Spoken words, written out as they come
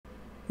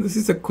This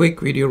is a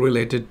quick video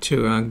related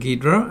to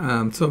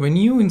Ghidra. So when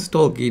you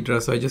install Ghidra,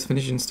 so I just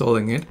finished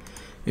installing it.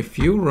 If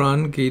you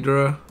run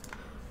Ghidra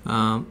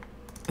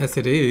as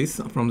it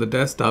is from the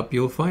desktop,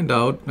 you'll find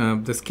out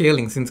the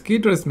scaling. Since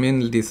Ghidra is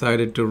mainly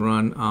decided to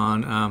run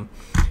on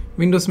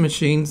Windows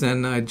machines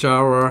and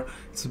Java,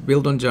 it's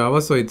built on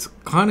Java, so it's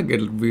kind of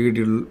get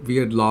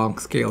weird long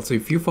scale. So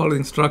if you follow the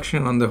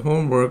instruction on the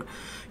homework,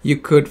 you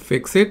could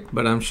fix it,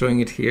 but I'm showing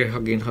it here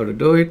again how to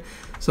do it.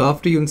 So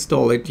after you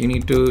install it, you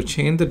need to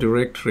change the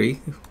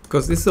directory,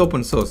 because this is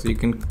open source, so you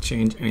can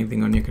change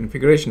anything on your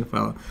configuration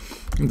file.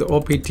 In the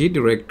OPT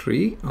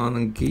directory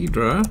on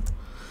Ghidra,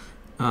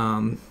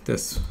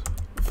 there's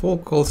a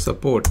folder called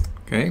support.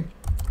 Okay,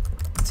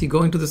 so you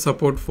go into the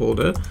support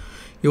folder,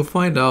 you'll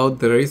find out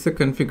there is a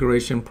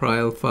configuration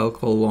file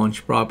called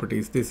launch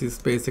properties. This is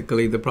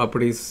basically the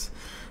properties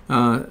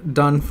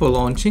done for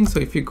launching. So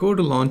if you go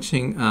to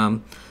launching,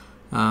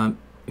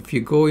 if you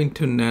go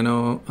into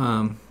nano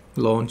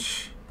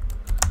launch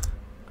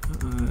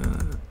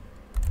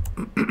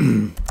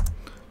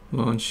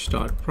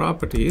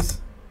launch.properties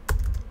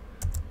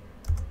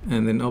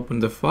and then open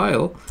the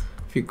file,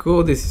 if you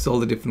go, this is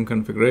all the different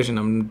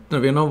configuration.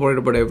 We're not worried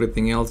about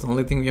everything else. The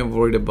only thing we are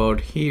worried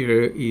about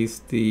here is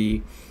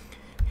the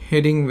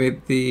heading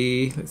with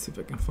the, let's see if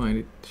I can find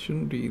it.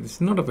 Shouldn't be, this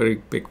is not a very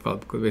big file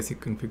because basic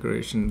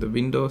configuration, the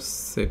Windows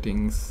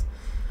settings,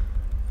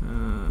 where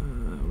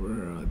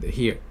are they?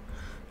 Here.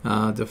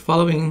 The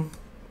following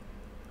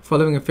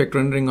effect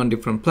rendering on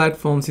different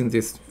platforms. In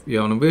this,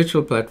 you're on a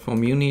virtual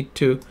platform, you need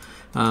to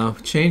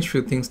change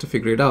few things to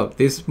figure it out.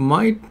 This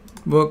might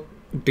work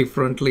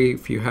differently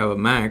if you have a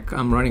Mac.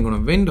 I'm running on a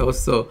Windows,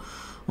 so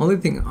only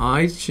thing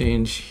I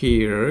change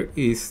here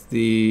is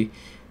the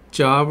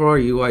Java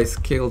UI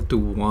scale to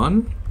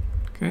 1.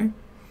 Okay.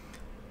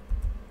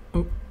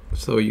 Oh,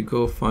 so you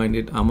go find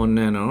it. I'm on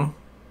Nano.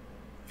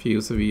 If you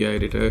use a VI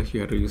editor,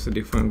 you have to use a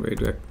different way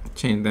to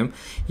change them.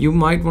 You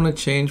might want to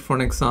change, for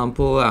an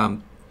example,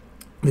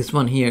 this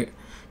one here,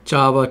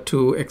 Java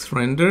to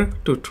xrender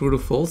to true to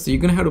false. So you're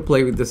gonna have to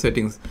play with the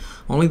settings.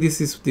 Only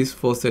these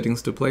 4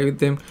 settings to play with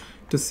them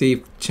to see if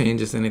it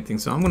changes anything.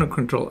 So I'm gonna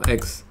Control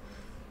X,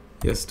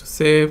 yes, to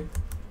save,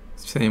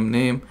 same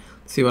name,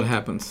 see what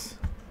happens.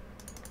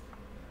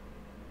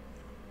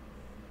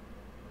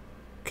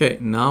 Okay,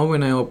 now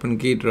when I open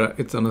Ghidra,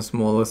 it's on a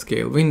smaller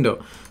scale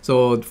window.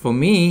 So for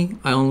me,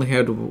 I only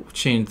had to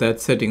change that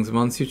settings.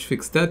 Once you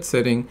fix that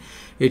setting,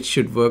 it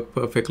should work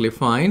perfectly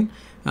fine.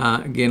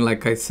 Again,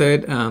 like I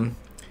said,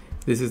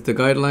 this is the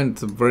guideline.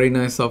 It's a very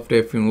nice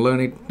software if you learn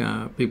it.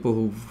 People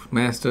who've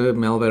mastered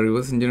malware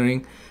reverse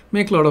engineering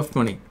make a lot of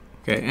money.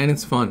 Okay, and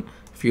it's fun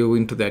if you're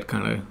into that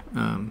kind of,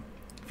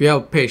 if you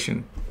have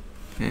passion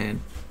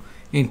and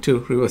into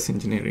reverse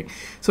engineering.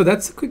 So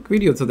that's a quick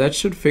video. So that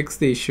should fix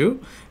the issue.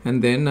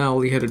 And then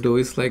all you have to do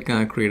is like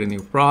create a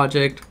new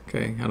project.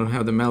 Okay, I don't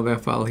have the malware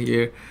file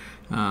here.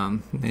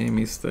 Name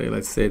is the,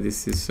 let's say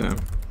this is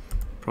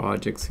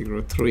project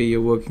 03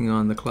 you're working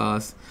on the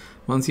class.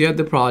 Once you add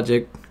the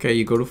project, okay,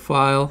 you go to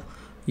file,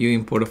 you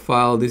import a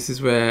file. This is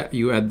where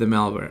you add the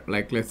malware.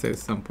 Like let's say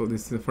sample,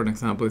 this is for an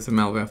example, it's a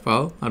malware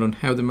file. I don't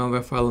have the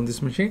malware file on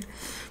this machine.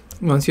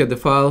 Once you add the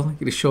file,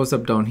 it shows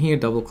up down here,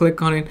 double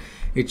click on it,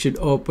 it should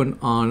open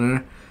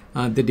on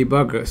the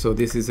debugger. So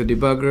this is a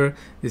debugger.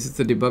 This is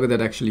the debugger that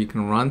actually you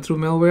can run through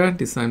malware,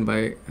 designed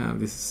by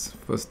this is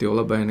first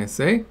developed by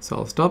NSA. So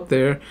I'll stop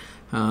there,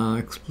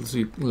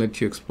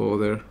 let you explore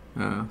the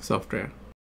software.